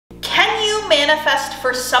manifest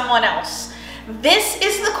for someone else? This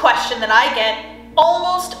is the question that I get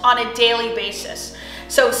almost on a daily basis.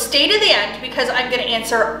 So stay to the end because I'm going to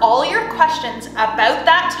answer all your questions about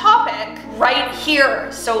that topic right here.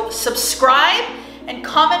 So subscribe and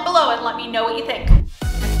comment below and let me know what you think.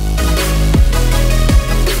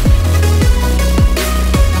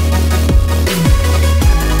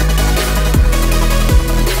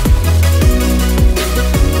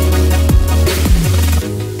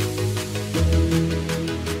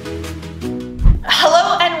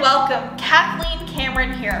 Hello and welcome, Kathleen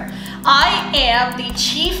here. I am the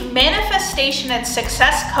Chief Manifestation and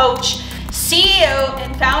Success Coach, CEO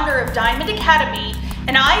and founder of Diamond Academy,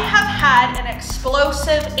 and I have had an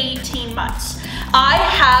explosive 18 months. I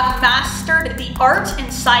have mastered the art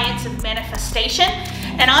and science of manifestation,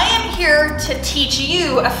 and I am here to teach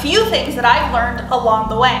you a few things that I've learned along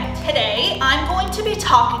the way. Today, I'm going to be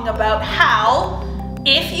talking about how,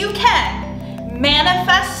 if you can,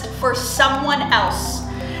 manifest for someone else.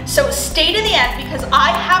 So stay to the end because I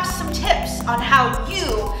have some tips on how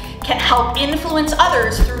you can help influence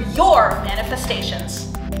others through your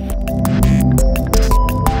manifestations.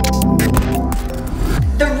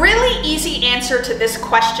 The really easy answer to this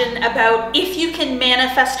question about if you can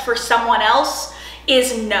manifest for someone else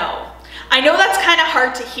is no. I know that's kind of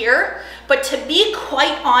hard to hear, but to be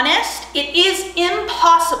quite honest, it is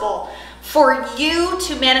impossible for you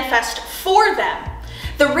to manifest for them.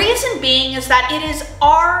 The reason being is that it is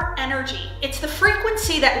our energy. It's the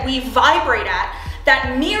frequency that we vibrate at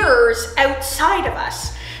that mirrors outside of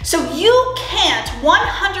us. So you can't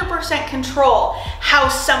 100% control how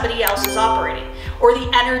somebody else is operating or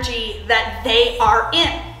the energy that they are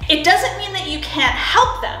in. It doesn't mean that you can't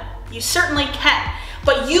help them. You certainly can,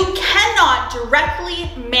 but you cannot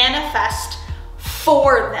directly manifest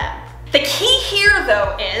for them. The key here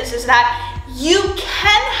though is that you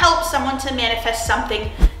can help someone to manifest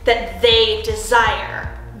something that they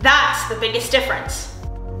desire. That's the biggest difference.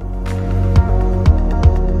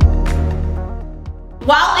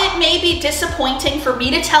 While it may be disappointing for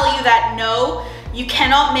me to tell you that no, you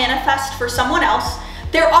cannot manifest for someone else,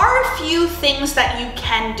 there are a few things that you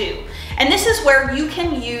can do. And this is where you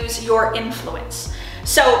can use your influence.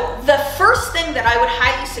 So the first thing that I would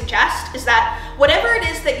highly suggest is that whatever it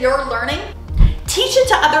is that you're learning, teach it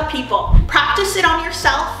to other people. Practice it on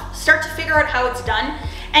yourself, start to figure out how it's done,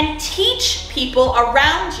 and teach people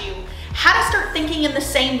around you how to start thinking in the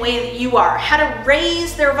same way that you are, how to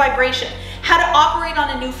raise their vibration, how to operate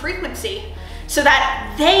on a new frequency so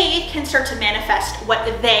that they can start to manifest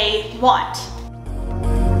what they want.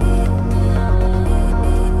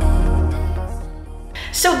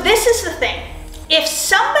 So this is the thing. If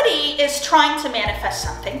somebody is trying to manifest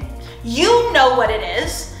something, you know what it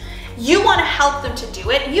is, you want to help them to do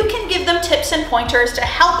it, you can give them tips and pointers to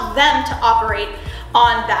help them to operate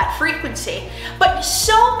on that frequency. But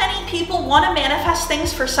so many people want to manifest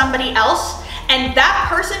things for somebody else, and that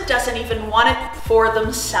person doesn't even want it for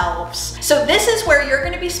themselves. So this is where you're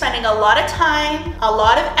going to be spending a lot of time, a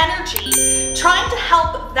lot of energy, trying to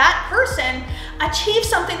help that person achieve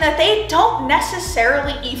something that they don't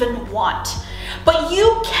necessarily even want. But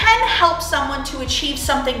you can help someone to achieve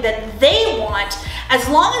something that they want as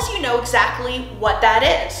long as you know exactly what that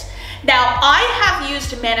is. Now, I have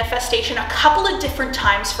used manifestation a couple of different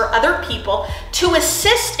times for other people to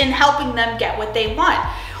assist in helping them get what they want.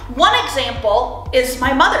 One example is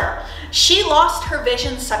my mother. She lost her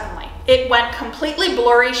vision suddenly. It went completely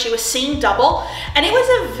blurry. She was seeing double, and it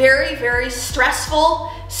was a very, very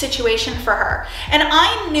stressful situation for her. And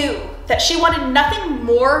I knew that she wanted nothing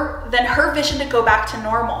more than her vision to go back to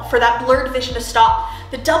normal, for that blurred vision to stop,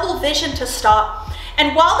 the double vision to stop.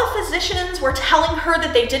 And while the physicians were telling her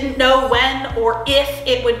that they didn't know when or if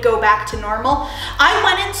it would go back to normal, I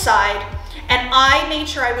went inside and I made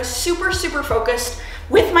sure I was super, super focused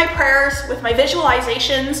with my prayers, with my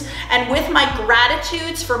visualizations, and with my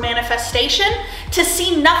gratitudes for manifestation to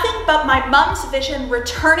see nothing but my mom's vision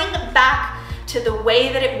returning back to the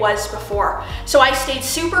way that it was before. So I stayed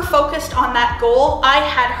super focused on that goal. I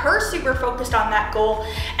had her super focused on that goal,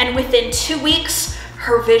 and within 2 weeks,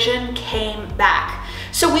 her vision came back.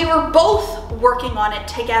 So we were both working on it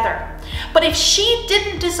together. But if she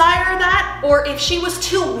didn't desire that, or if she was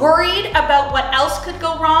too worried about what else could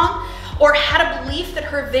go wrong, or had a belief that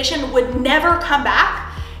her vision would never come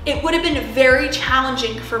back, it would have been very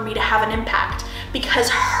challenging for me to have an impact, because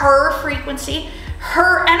her frequency,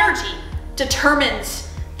 her energy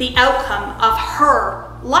determines the outcome of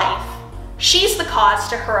her life. She's the cause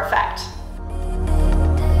to her effect.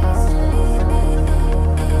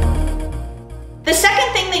 The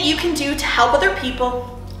second thing that you can do to help other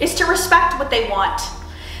people is to respect what they want.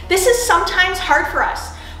 This is sometimes hard for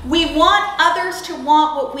us. We want others to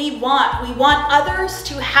want what we want. We want others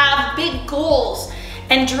to have big goals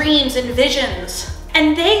and dreams and visions,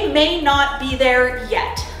 and they may not be there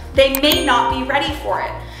yet. They may not be ready for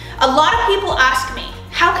it. A lot of people ask me,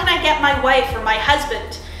 how can I get my wife or my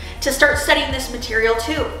husband to start studying this material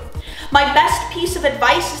too? My best piece of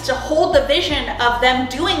advice is to hold the vision of them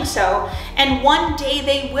doing so, and one day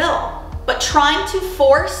they will. But trying to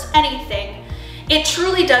force anything, it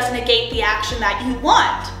truly does negate the action that you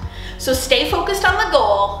want. So stay focused on the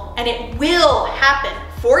goal, and it will happen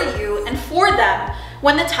for you and for them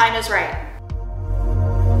when the time is right.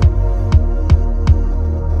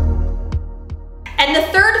 And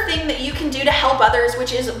the third thing that you can do to help others,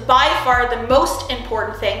 which is by far the most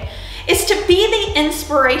important thing, is to be the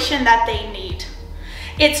inspiration that they need.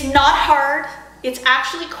 It's not hard, it's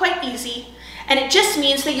actually quite easy, and it just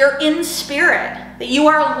means that you're in spirit, that you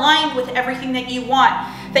are aligned with everything that you want,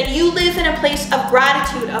 that you live in a place of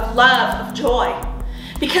gratitude, of love, of joy.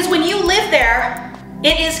 Because when you live there,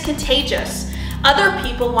 it is contagious. Other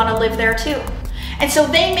people want to live there too. And so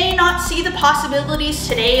they may not see the possibilities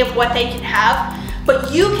today of what they can have,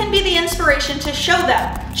 but you can be the inspiration to show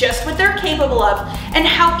them just what they're capable of and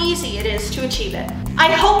how easy it is to achieve it.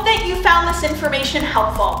 I hope that you found this information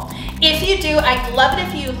helpful. If you do, I'd love it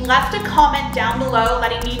if you left a comment down below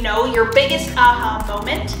letting me know your biggest aha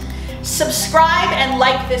moment. Subscribe and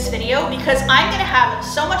like this video because I'm going to have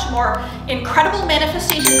so much more incredible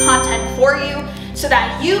manifestation content for you so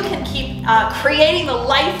that you can keep creating the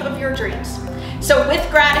life of your dreams. So with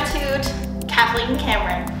gratitude, Kathleen and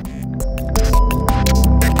Cameron.